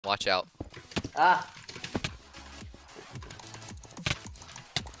Watch out. Ah.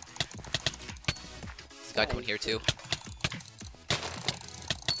 This guy coming here too.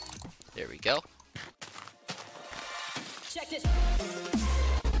 There we go. Check this.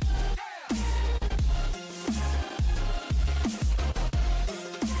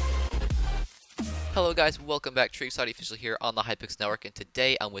 Hello guys, welcome back. treerexaudi official here on the Hypixel Network, and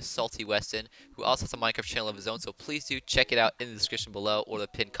today I'm with SaltyWeston, who also has a Minecraft channel of his own, so please do check it out in the description below or the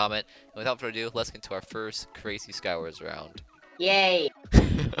pinned comment. And without further ado, let's get into our first crazy Skywars round. Yay!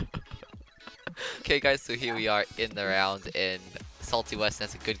 Okay guys, so here we are in the round, and SaltyWeston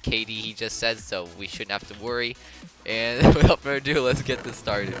has a good KD, he just said, so we shouldn't have to worry. And without further ado, let's get this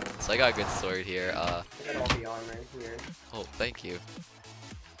started. So I got a good sword here. I got all the armor here. Oh, thank you.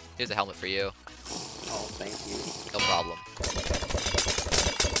 Here's a helmet for you. Oh, thank you. No problem.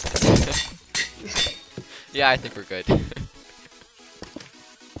 Yeah, I think we're good.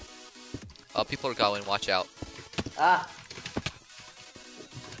 Oh, people are going. Watch out. Ah!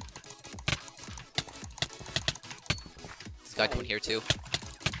 This guy coming here too.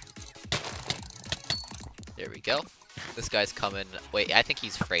 There we go. This guy's coming. Wait, I think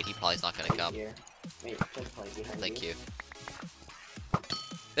he's afraid. He probably's not gonna come. Here. Wait, there's probably behind Thank you.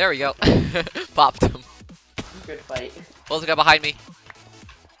 There we go. Popped him. Good fight. Oh, there's a guy behind me.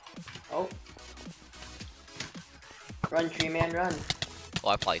 Oh. Run, tree man, run. Oh,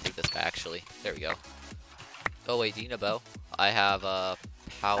 I'll probably take this guy actually. There we go. Oh wait, do you need a bow? I have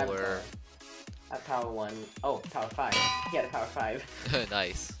power. I have power 1. Oh, power 5. He had a power 5.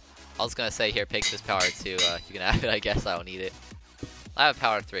 Nice. I was gonna say here, take this power 2. You can have it. I guess I don't need it. I have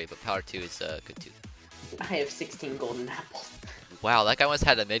power 3, but power 2 is good too. I have 16 golden apples. Wow, that guy once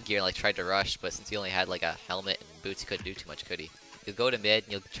had a mid gear and like tried to rush, but since he only had like a helmet and boots, he couldn't do too much, could he? You'll go to mid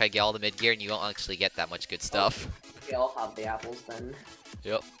and you'll try to get all the mid gear and you won't actually get that much good stuff. Oh, we all have the apples then.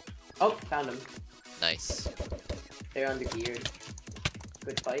 Yep. Oh, found him. Nice. They're under-geared.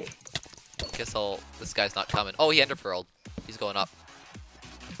 Good fight. Guess this guy's not coming. Oh, he ender pearled. He's going up.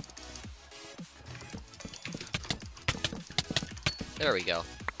 There we go.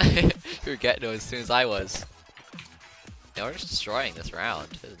 You were getting to him as soon as I was. Yeah, we're just destroying this round.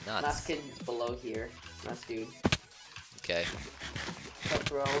 This is nuts. Last kid is below here. Last dude. Okay. Up,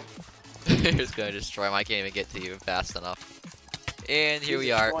 bro. You're just gonna destroy him. I can't even get to you fast enough. And here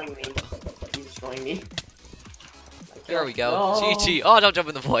we are. He's destroying me. He's destroying me. There we go. No. GG. Oh, don't jump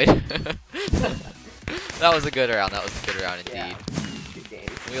in the void. That was a good round. That was a good round indeed. Yeah. Good game.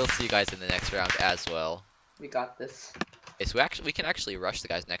 We'll see you guys in the next round as well. We got this. Okay, so we can actually rush the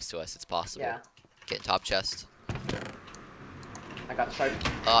guys next to us. It's possible. Yeah. Get in top chest. I got sharp.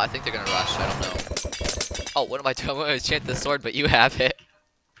 I think they're gonna rush. I don't know. Oh, what am I doing? I'm gonna enchant the sword, but you have it.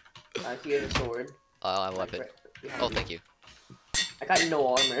 He has a sword. Oh, I have a weapon. Oh, thank you. I got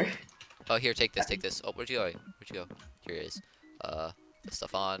no armor. Oh, here, take this, take this. Oh, where'd you go? Where'd you go? Here it is. Put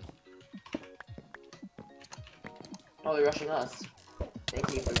stuff on. Oh, they're rushing us.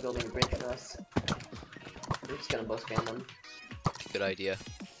 Thank you for building a bridge for us. I'm just gonna bow spam them. Good idea.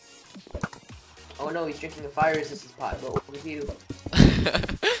 Oh no, he's drinking a fire resistance pot. What will we do?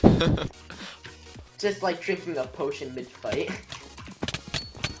 Just like drinking a potion mid-fight.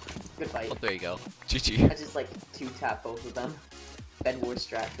 Good fight. Oh, there you go. GG. I just like 2-tap both of them. Bed War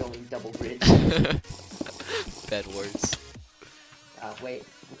strat going double bridge. Bed wars. Wait,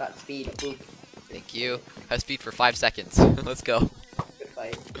 I got speed. Boop. Thank you. Have speed for 5 seconds. Let's go. Good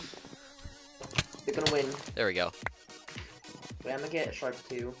fight. They're gonna win. There we go. Wait, I'm gonna get a sharp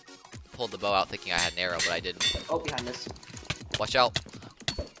 2. Pulled the bow out thinking I had an arrow, but I didn't. Oh, behind us. Watch out.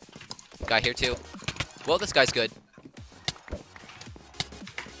 Guy here too. Well, this guy's good.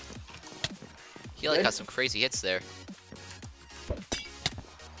 He like got some crazy hits there.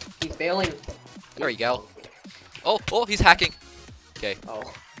 He's failing. There you go. Oh, he's hacking. Okay.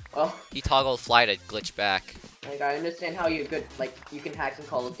 Oh. Well, He toggled fly to glitch back. like I understand how you're good, like you can hack in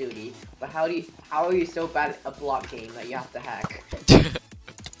Call of Duty, but how are you so bad at a block game that you have to hack?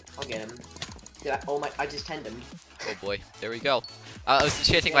 I'll get him. Oh my! I just tend him. Oh boy, there we go. I was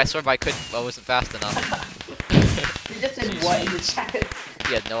enchanting my sword, but I wasn't fast enough. You just said what in the chat?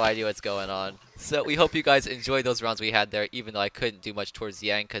 He had no idea what's going on. So we hope you guys enjoyed those rounds we had there, even though I couldn't do much towards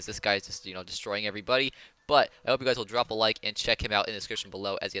the end because this guy's just, destroying everybody. But I hope you guys will drop a like and check him out in the description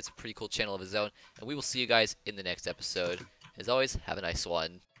below, as he has a pretty cool channel of his own. And we will see you guys in the next episode. As always, have a nice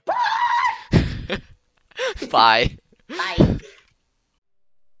one. Bye. Bye.